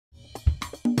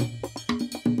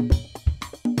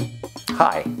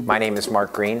Hi, my name is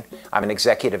Mark Green. I'm an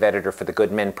executive editor for the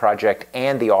Good Men Project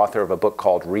and the author of a book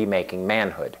called Remaking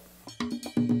Manhood.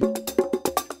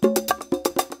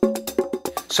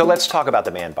 So let's talk about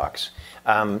the man box.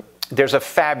 There's a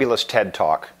fabulous TED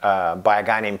Talk by a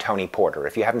guy named Tony Porter.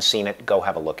 If you haven't seen it, go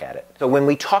have a look at it. So when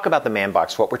we talk about the man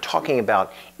box, what we're talking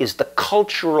about is the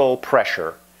cultural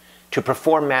pressure to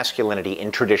perform masculinity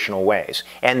in traditional ways.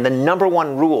 And the number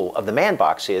one rule of the man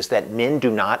box is that men do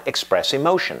not express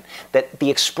emotion, that the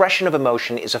expression of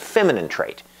emotion is a feminine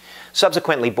trait.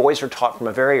 Subsequently, boys are taught from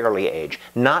a very early age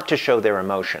not to show their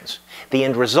emotions. The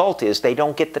end result is they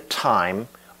don't get the time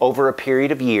over a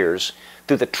period of years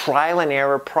through the trial and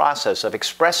error process of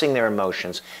expressing their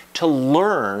emotions to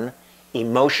learn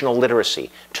emotional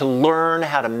literacy, to learn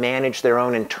how to manage their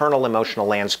own internal emotional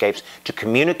landscapes, to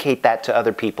communicate that to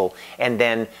other people, and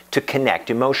then to connect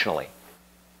emotionally.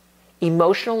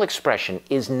 Emotional expression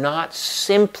is not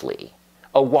simply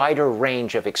a wider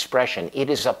range of expression. It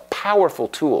is a powerful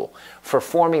tool for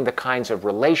forming the kinds of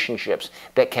relationships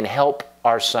that can help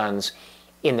our sons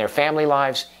in their family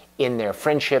lives, in their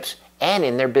friendships, and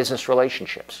in their business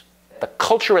relationships. The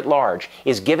culture at large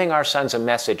is giving our sons a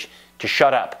message to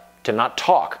shut up, to not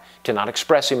talk, to not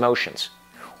express emotions.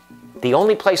 The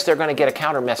only place they're going to get a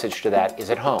counter message to that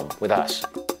is at home with us.